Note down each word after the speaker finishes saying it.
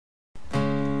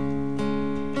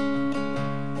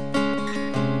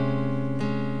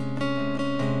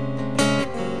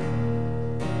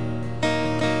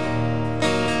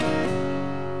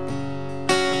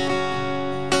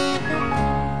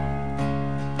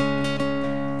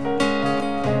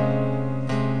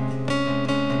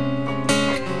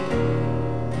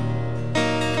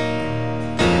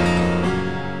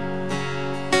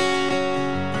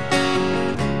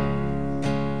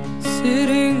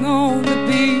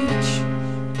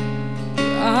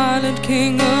silent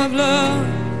king of love,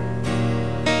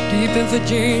 deep in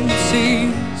Virginia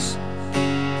seas,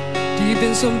 deep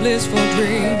in some blissful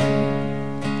dream,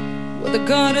 where the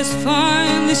goddess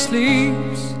finally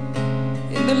sleeps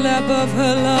in the lap of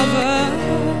her lover,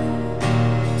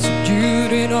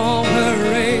 subdued in all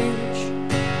her rage.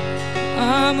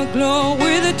 I'm aglow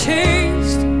with a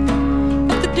taste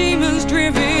of the demons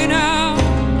driven out,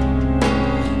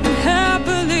 and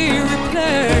happily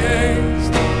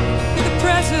replaced with the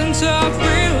presence of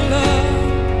real love.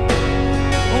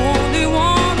 Only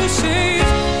one who says,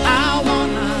 I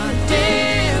wanna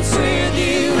dance with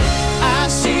you. I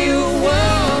see a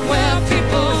world where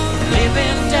people live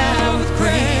and die with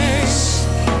grace.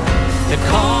 The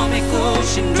karmic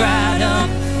ocean dried up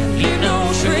and leave no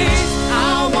trace.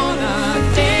 I wanna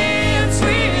dance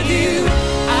with you.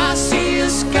 I see a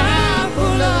sky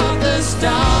full of the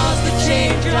stars that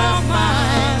change our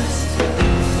minds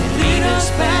and lead us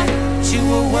back to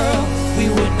a world we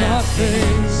would not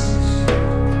face.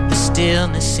 The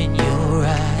stillness in your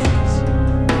eyes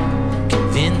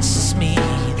convinces me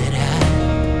that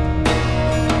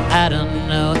I don't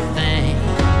know a thing.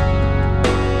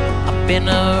 I've been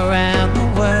around the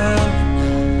world,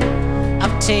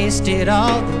 I've tasted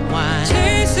all the wine,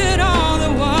 Tasted all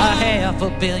the wine,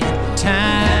 500 million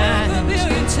times.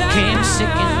 Came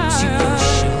sick into your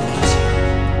shores.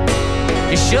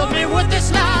 You showed me what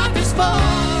this life is for.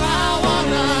 I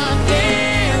wanna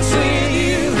dance with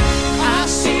you. I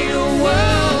see a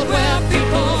world where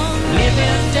people live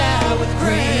and die with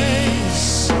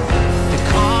grace. The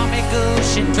karmic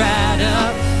ocean dried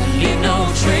up and leave no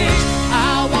trace.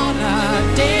 I wanna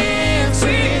dance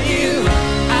with you.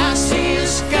 I see a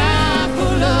sky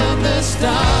full of the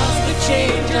stars that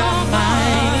change our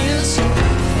minds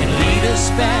and lead us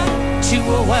back to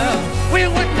a world we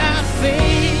would not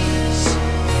face.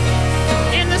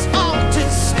 In this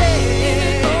altered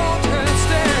state,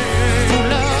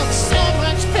 full of so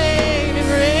much pain and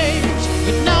rage,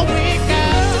 you know we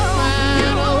got to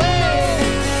find a way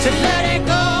to let it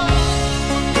go.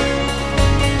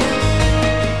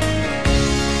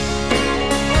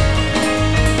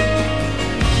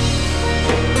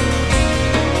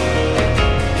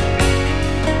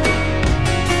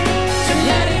 To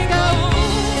let it go.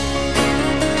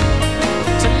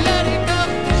 To let it go.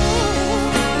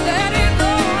 let it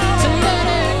go, To let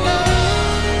it go.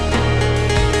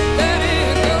 let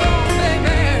it go,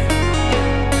 baby.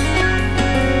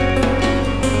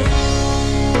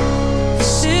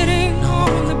 Sitting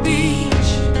on the beach,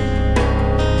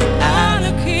 I'm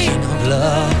a king of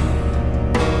love,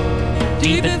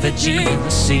 deep in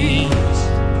Virginia seas,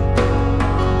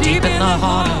 deep in the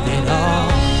heart of it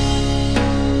all,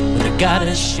 where the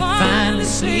goddess she finally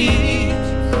sleeps